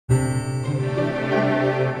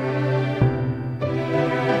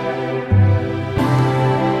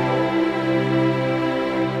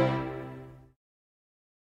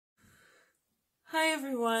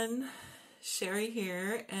Sherry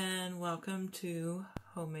here, and welcome to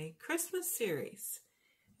Homemade Christmas Series.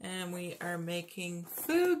 And we are making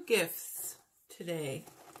food gifts today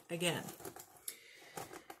again.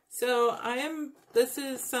 So this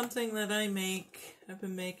is something that I make. I've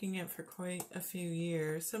been making it for quite a few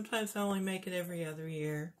years. Sometimes I only make it every other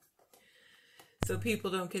year, so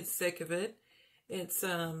people don't get sick of it. It's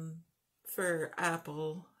for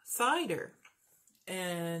apple cider,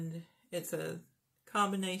 and it's a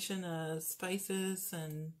combination of spices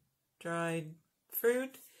and dried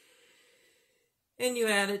fruit, and you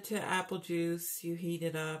add it to apple juice, you heat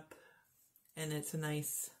it up, and it's a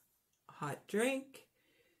nice hot drink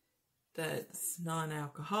that's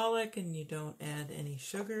non-alcoholic, and you don't add any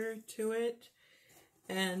sugar to it,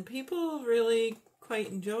 and people really quite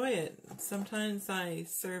enjoy it. Sometimes I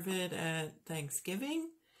serve it at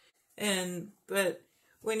Thanksgiving, but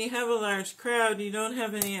when you have a large crowd, you don't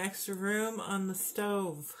have any extra room on the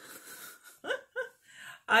stove.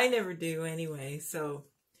 I never do anyway, so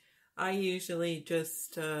I usually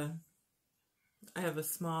just, I have a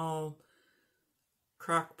small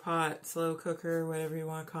crock pot, slow cooker, whatever you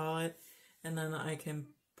want to call it, and then I can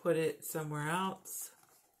put it somewhere else,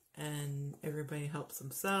 and everybody helps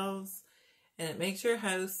themselves, and it makes your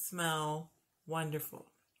house smell wonderful.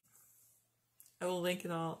 I will link it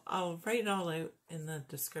all. I'll write it all out in the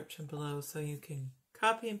description below so you can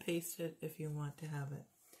copy and paste it if you want to have it.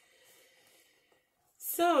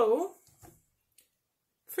 So,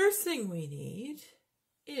 first thing we need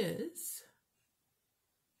is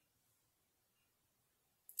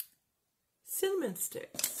cinnamon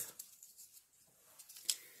sticks.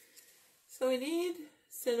 So we need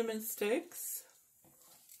cinnamon sticks,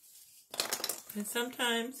 and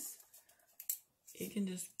sometimes you can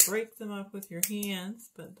just break them up with your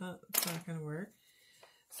hands, but that's not going to work.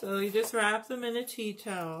 So you just wrap them in a tea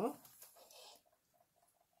towel.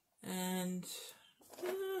 And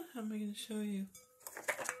how am I going to show you?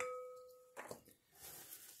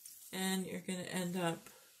 And you're going to end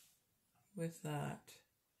up with that.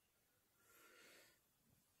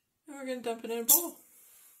 And we're going to dump it in a bowl.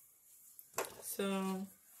 So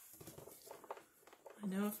I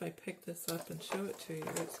know if I pick this up and show it to you,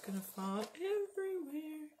 it's going to fall everywhere.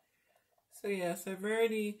 So yes,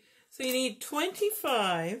 so you need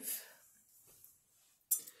 25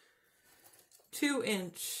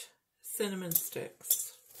 2-inch cinnamon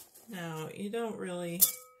sticks. Now, you don't really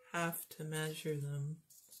have to measure them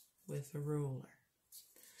with a ruler.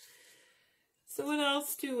 So what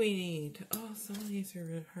else do we need? Oh, some of these are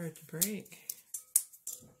really hard to break.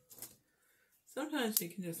 Sometimes you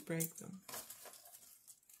can just break them.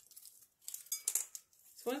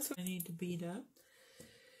 So once I need to beat up.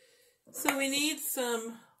 So we need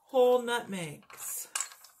some whole nutmegs.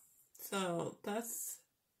 So that's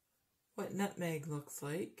what nutmeg looks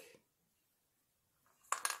like.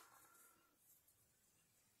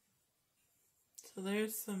 So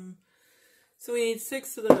there's some, so we need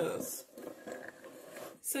 6 of those.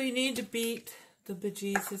 So you need to beat the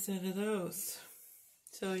bejesus out of those.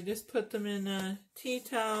 So you just put them in a tea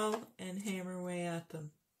towel and hammer away at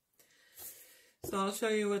them. So I'll show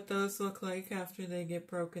you what those look like after they get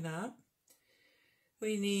broken up.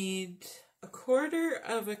 We need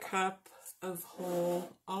 1/4 cup of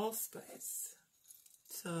whole allspice.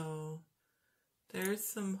 So there's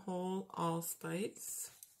some whole allspice.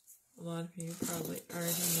 A lot of you probably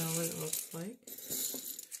already know what it looks like.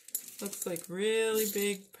 Looks like really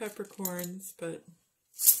big peppercorns, but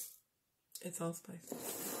it's allspice.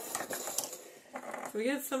 So we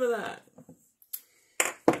get some of that.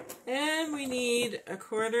 And we need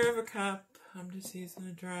 1/4 cup, I'm just using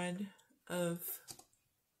a dried, of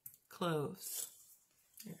cloves.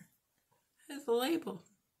 Here. There's the label.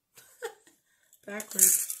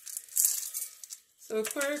 Backwards. So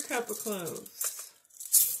 1/4 cup of cloves.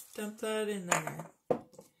 Dump that in there.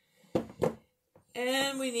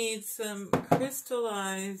 And we need some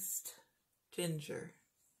crystallized ginger.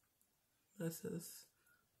 This is,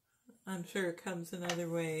 I'm sure it comes in other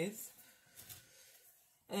ways.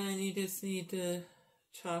 And you just need to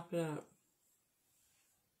chop it up.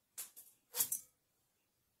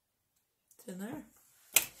 It's in there.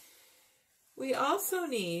 We also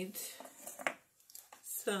need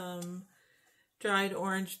some dried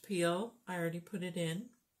orange peel. I already put it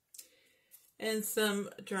in. And some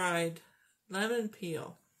dried lemon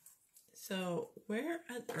peel. So where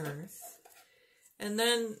on earth? And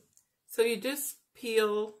then, so you just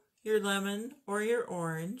peel your lemon or your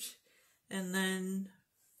orange, and then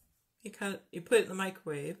you put it in the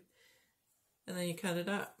microwave, and then you cut it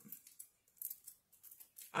up.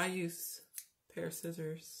 I use a pair of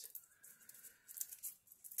scissors.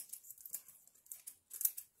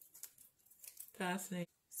 fascinating.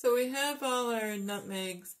 So we have all our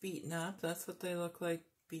nutmegs beaten up. That's what they look like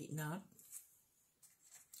beaten up.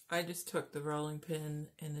 I just took the rolling pin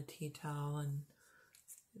and a tea towel and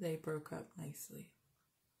they broke up nicely.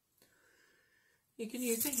 You can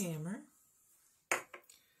use a hammer.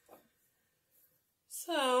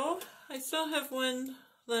 So I still have one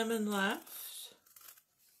lemon left.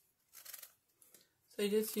 So I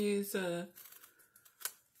just use a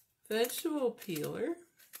vegetable peeler.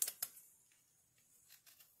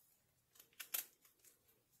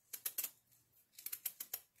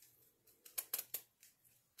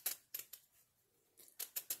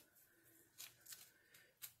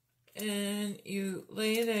 And you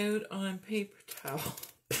lay it out on paper towel.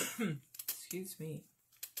 Excuse me.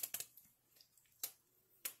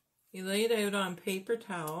 You lay it out on paper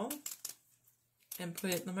towel and put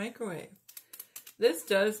it in the microwave. This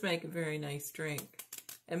does make a very nice drink.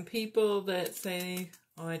 And people that say,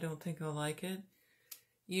 oh, I don't think I'll like it,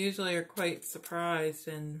 usually are quite surprised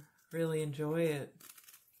and really enjoy it.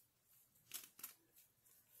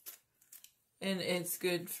 And it's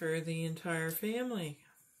good for the entire family.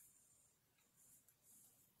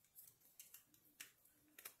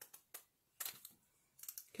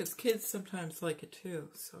 Because kids sometimes like it too,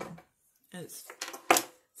 so it's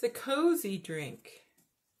a cozy drink.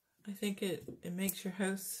 I think it makes your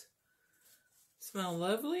house smell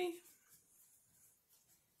lovely.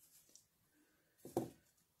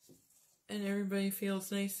 And everybody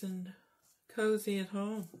feels nice and cozy at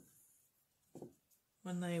home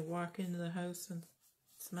when they walk into the house and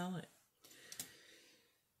smell it.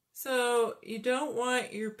 So you don't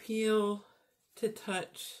want your peel to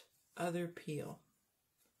touch other peel.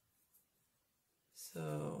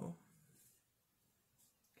 So,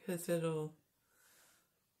 because it'll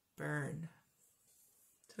burn.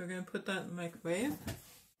 So we're going to put that in the microwave.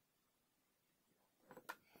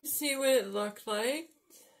 See what it looked like.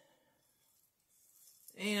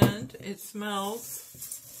 And it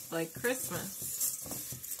smells like Christmas.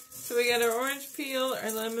 So we got our orange peel,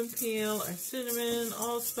 our lemon peel, our cinnamon,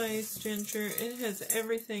 allspice, ginger. It has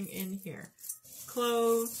everything in here.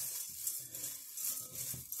 Cloves.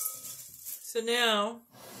 So now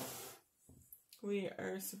we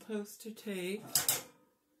are supposed to take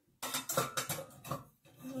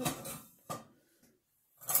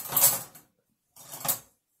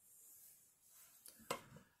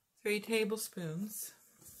 3 tablespoons.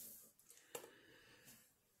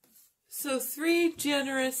 So 3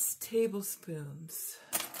 generous tablespoons.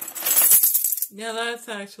 Now that's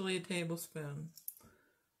actually a tablespoon.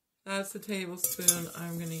 That's the tablespoon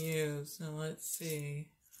I'm going to use. Now let's see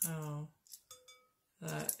how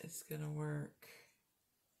that is going to work.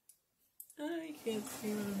 I can't see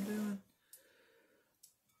what I'm doing.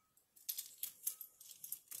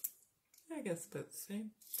 I guess about the same.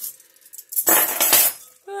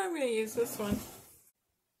 But I'm going to use this one.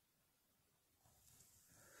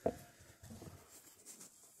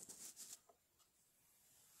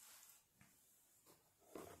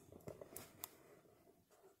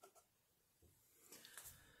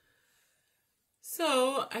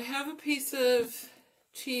 So I have a piece of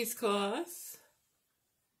cheesecloth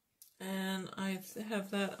and I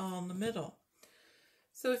have that all in the middle.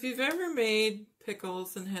 So if you've ever made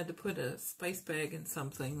pickles and had to put a spice bag in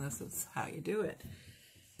something, this is how you do it.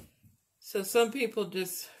 So some people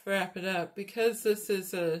just wrap it up. Because this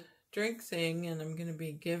is a drink thing and I'm going to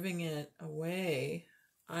be giving it away,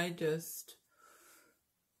 I just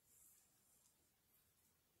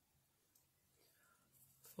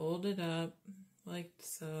fold it up like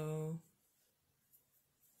so.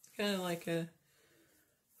 Kind of like a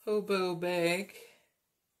hobo bag.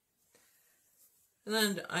 And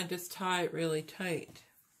then I just tie it really tight.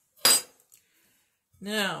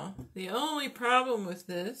 Now, the only problem with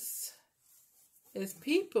this is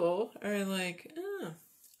people are like, oh,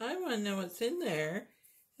 I want to know what's in there.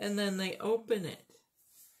 And then they open it.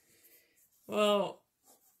 Well,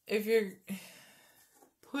 if you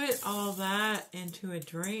put all that into a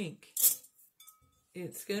drink,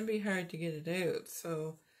 it's going to be hard to get it out.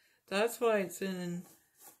 So that's why it's in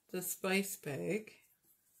the spice bag.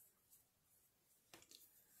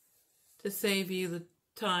 To save you the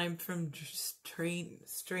time from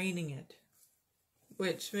straining it.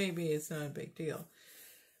 Which maybe is not a big deal.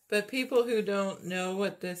 But people who don't know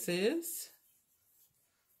what this is,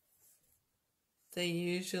 they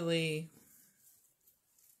usually,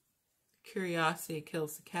 curiosity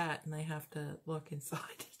kills the cat and they have to look inside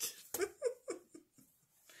it.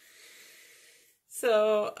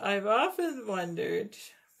 So I've often wondered,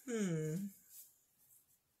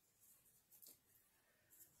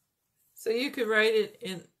 So you could write it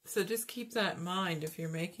in, so just keep that in mind if you're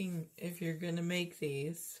going to make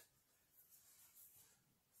these.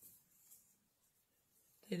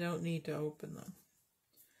 You don't need to open them.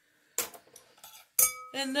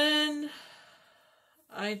 And then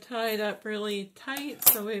I tie it up really tight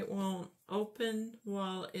so it won't open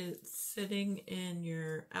while it's sitting in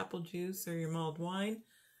your apple juice or your mulled wine.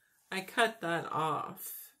 I cut that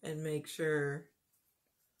off and make sure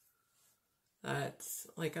that's,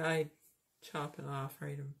 like, I chop it off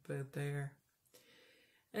right about there.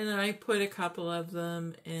 And I put a couple of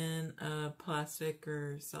them in a plastic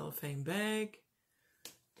or cellophane bag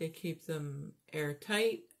to keep them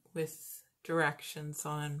airtight with directions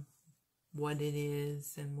on what it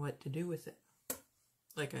is and what to do with it.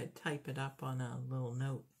 Like I type it up on a little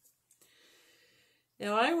note.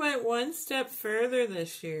 Now I went one step further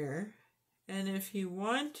this year, and if you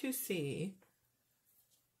want to see,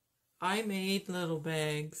 I made little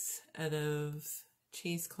bags out of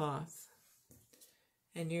cheesecloth.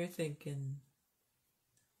 And you're thinking,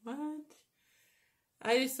 what?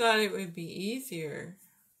 I just thought it would be easier.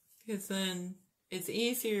 Because then it's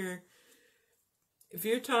easier if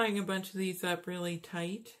you're tying a bunch of these up really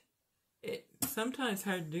tight. It's sometimes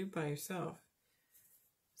hard to do by yourself.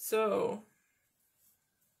 So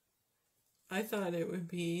I thought it would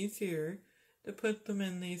be easier to put them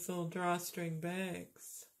in these little drawstring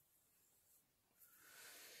bags.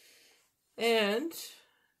 And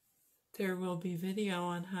there will be video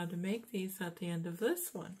on how to make these at the end of this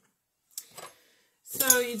one.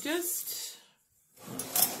 So you just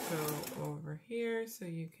go over here so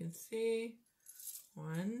you can see.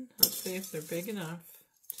 1, let's see if they're big enough.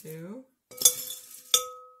 2,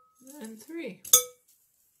 and 3.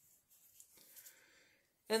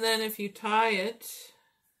 And then if you tie it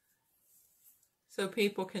so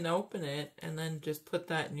people can open it, and then just put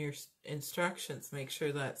that in your instructions, make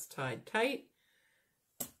sure that's tied tight.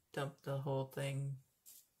 Dump the whole thing,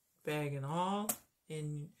 bag and all,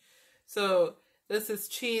 in. So this is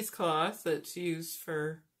cheesecloth that's used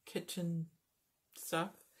for kitchen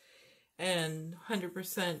stuff, and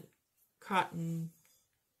 100% cotton,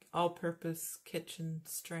 all-purpose kitchen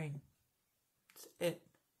string. That's it.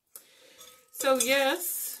 So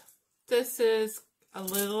yes, this is a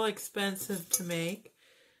little expensive to make.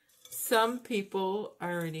 Some people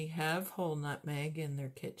already have whole nutmeg in their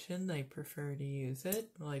kitchen. They prefer to use it.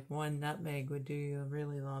 Like 1 nutmeg would do you a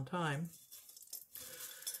really long time.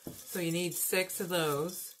 So you need 6 of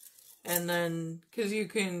those. And then, because you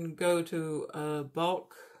can go to a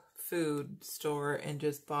bulk food store and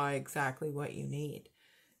just buy exactly what you need.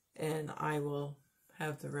 And I will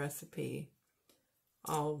have the recipe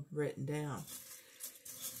all written down.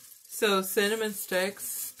 So cinnamon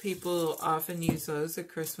sticks, people often use those at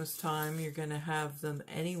Christmas time. You're going to have them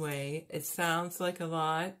anyway. It sounds like a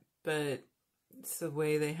lot, but it's the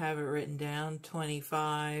way they have it written down.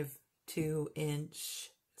 25 2-inch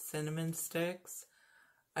cinnamon sticks.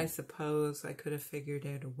 I suppose I could have figured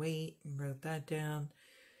out a weight and wrote that down.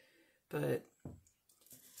 But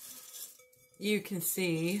you can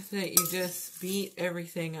see that you just beat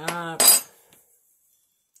everything up.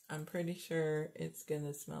 I'm pretty sure it's going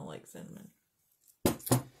to smell like cinnamon.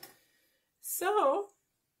 So,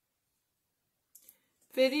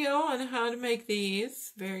 video on how to make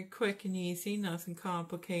these. Very quick and easy, nothing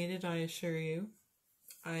complicated, I assure you.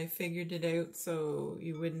 I figured it out so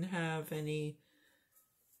you wouldn't have any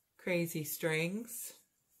crazy strings.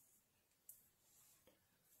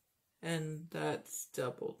 And that's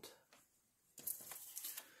doubled.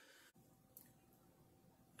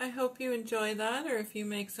 I hope you enjoy that, or if you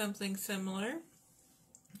make something similar,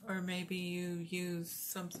 or maybe you use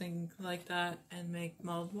something like that and make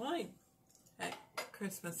mulled wine at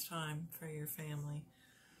Christmas time for your family.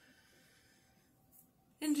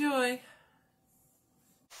 Enjoy!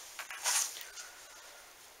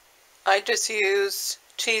 I just use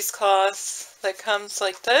cheesecloth that comes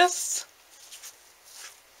like this.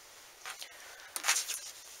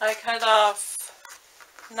 I cut off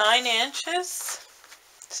 9 inches.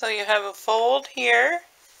 So you have a fold here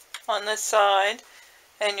on this side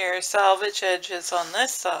and your salvage edges on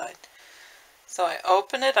this side. So I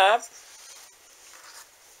open it up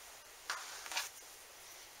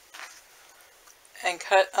and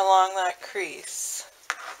cut along that crease.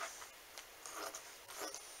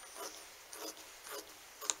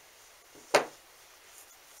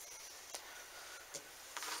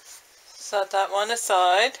 Set that one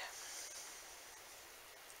aside.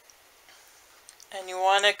 And you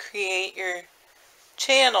want to create your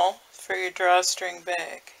channel for your drawstring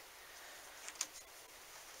bag.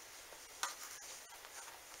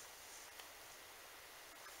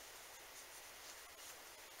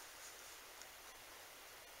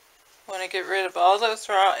 Want to get rid of all those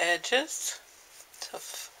raw edges. So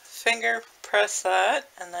finger press that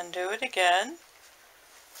and then do it again.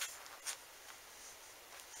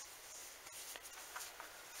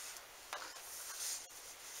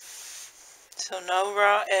 So no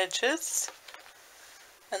raw edges.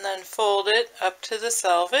 And then fold it up to the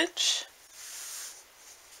selvage.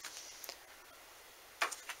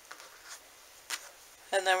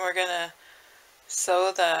 And then we're going to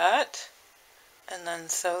sew that and then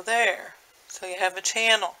sew there. So you have a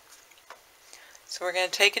channel. So we're going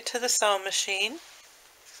to take it to the sewing machine.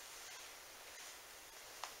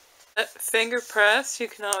 Finger press, you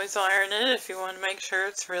can always iron it if you want to make sure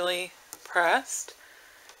it's really pressed.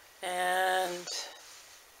 And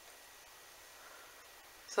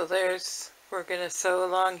so we're going to sew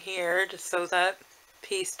along here to sew that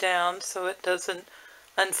piece down so it doesn't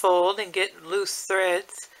unfold and get loose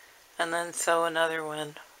threads, and then sew another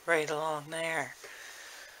one right along there.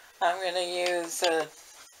 I'm going to use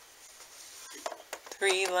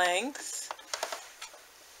 3 lengths.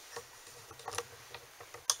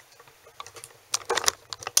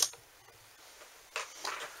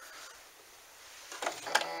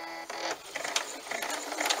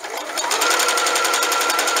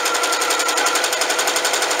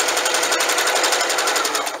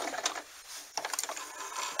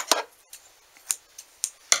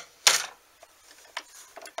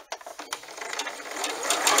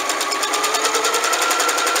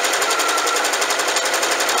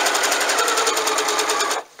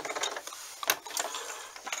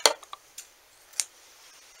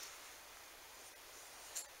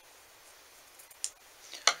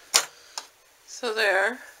 So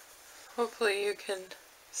there, hopefully you can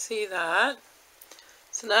see that.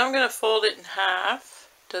 So now I'm going to fold it in half,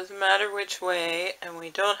 doesn't matter which way, and we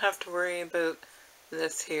don't have to worry about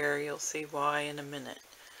this here, you'll see why in a minute.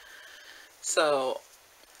 So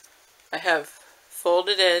I have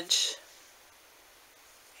folded edge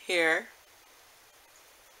here,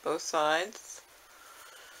 both sides.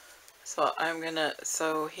 So I'm going to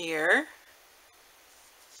sew here.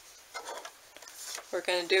 We're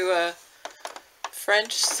going to do a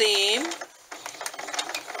French seam.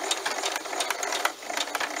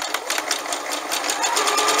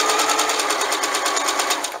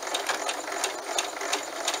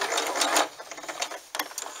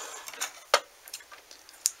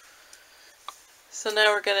 So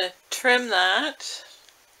now we're going to trim that.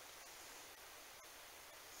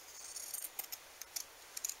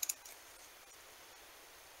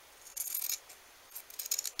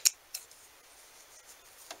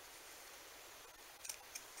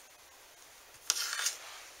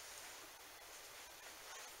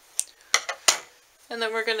 And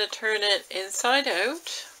then we're going to turn it inside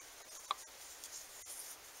out.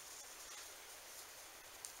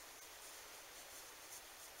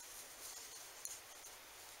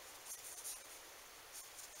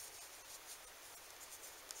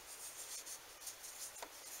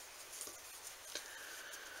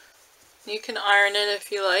 You can iron it if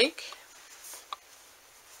you like.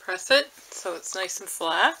 Press it so it's nice and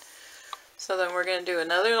flat. So then we're going to do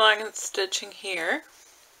another line of stitching here.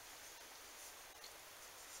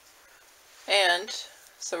 And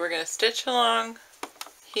so we're going to stitch along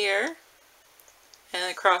here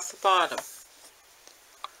and across the bottom.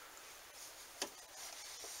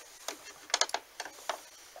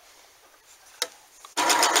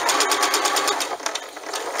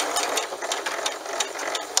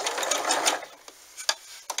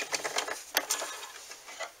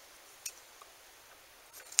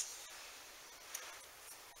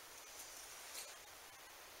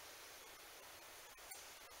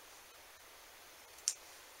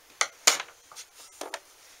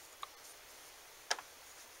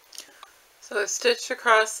 So I stitched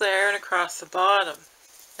across there and across the bottom.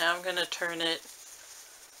 Now I'm going to turn it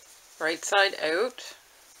right side out.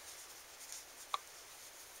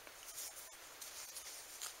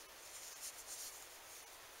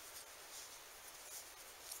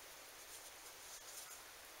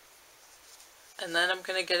 And then I'm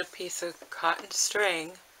going to get a piece of cotton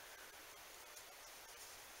string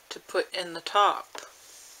to put in the top.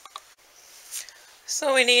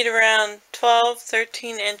 So we need around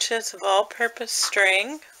 12-13 inches of all-purpose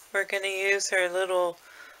string. We're going to use our little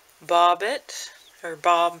bobbit, or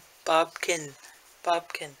bobkin.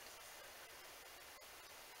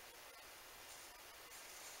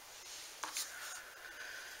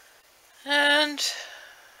 And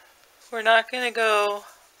we're not going to go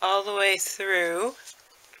all the way through.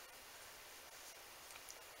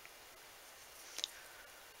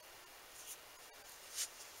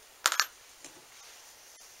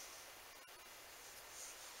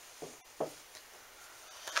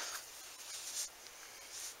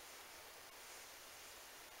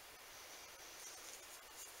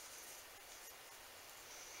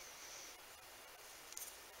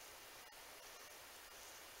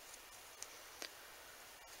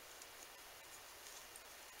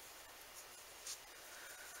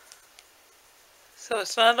 So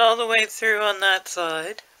it's not all the way through on that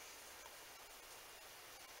side.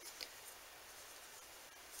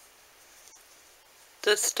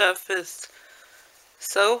 This stuff is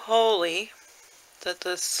so holy that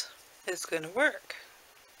this is going to work.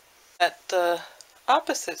 At the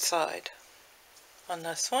opposite side on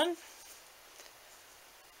this one.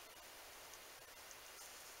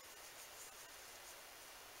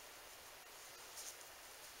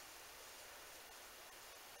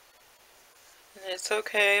 And it's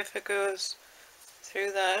okay if it goes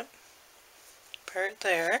through that part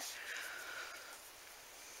there.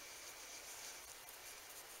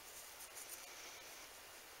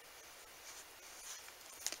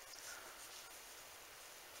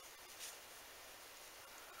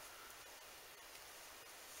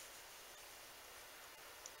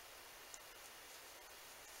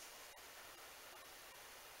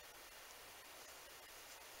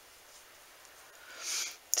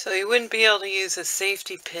 So you wouldn't be able to use a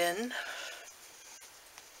safety pin.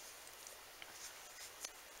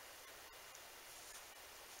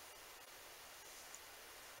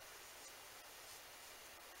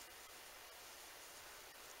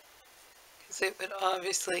 Because it would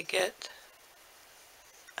obviously get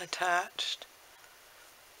attached.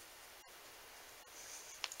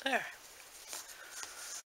 There.